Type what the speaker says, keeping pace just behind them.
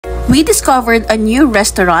We discovered a new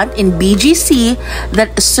restaurant in BGC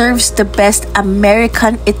that serves the best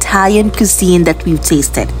American Italian cuisine that we've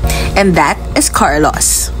tasted, and that is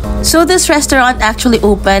Carlo's. So this restaurant actually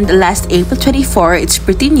opened last April 24. It's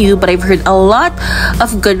pretty new, but I've heard a lot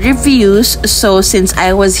of good reviews. So since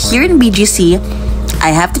I was here in BGC,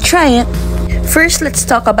 I have to try it. First, let's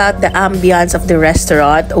talk about the ambiance of the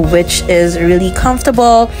restaurant, which is really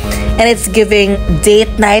comfortable and it's giving date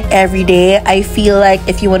night every day. I feel like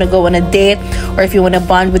if you want to go on a date or if you want to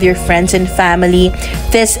bond with your friends and family,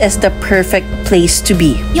 this is the perfect place to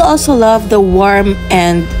be. You also love the warm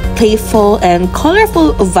and playful and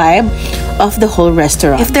colorful vibe of the whole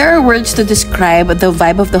restaurant. If there are words to describe the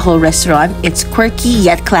vibe of the whole restaurant, it's quirky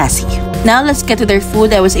yet classy. Now let's get to their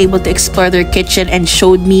food. I was able to explore their kitchen and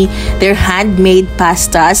showed me their handmade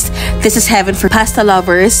pastas. This is heaven for pasta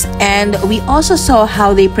lovers. And we also saw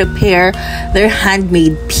how they prepare their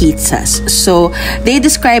handmade pizzas. So they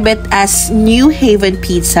describe it as New Haven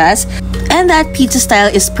pizzas. And that pizza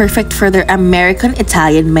style is perfect for their American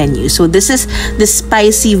Italian menu. So this is the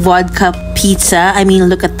spicy vodka pizza. I mean,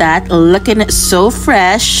 look at that. Looking so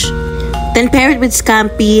fresh. Then pair it with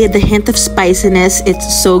scampi, the hint of spiciness.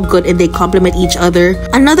 It's so good and they complement each other.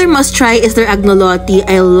 Another must try is their agnolotti.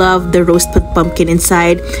 I love the roasted pumpkin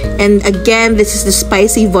inside. And again, this is the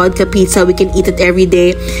spicy vodka pizza. We can eat it every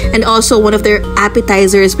day. And also one of their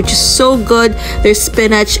appetizers, which is so good, their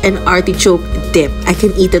spinach and artichoke dip. I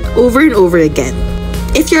can eat it over and over again.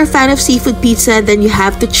 If you're a fan of seafood pizza, then you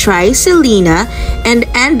have to try Selena and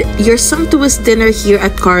end your sumptuous dinner here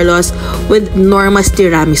at Carlo's with Norma's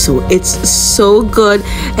tiramisu. It's so good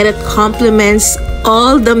and it complements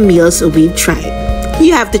all the meals we've tried.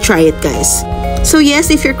 You have to try it, guys. So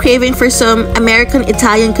yes, if you're craving for some American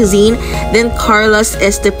Italian cuisine, then Carlo's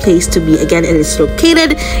is the place to be. Again, it is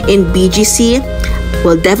located in BGC.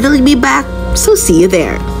 We'll definitely be back, so see you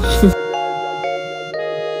there.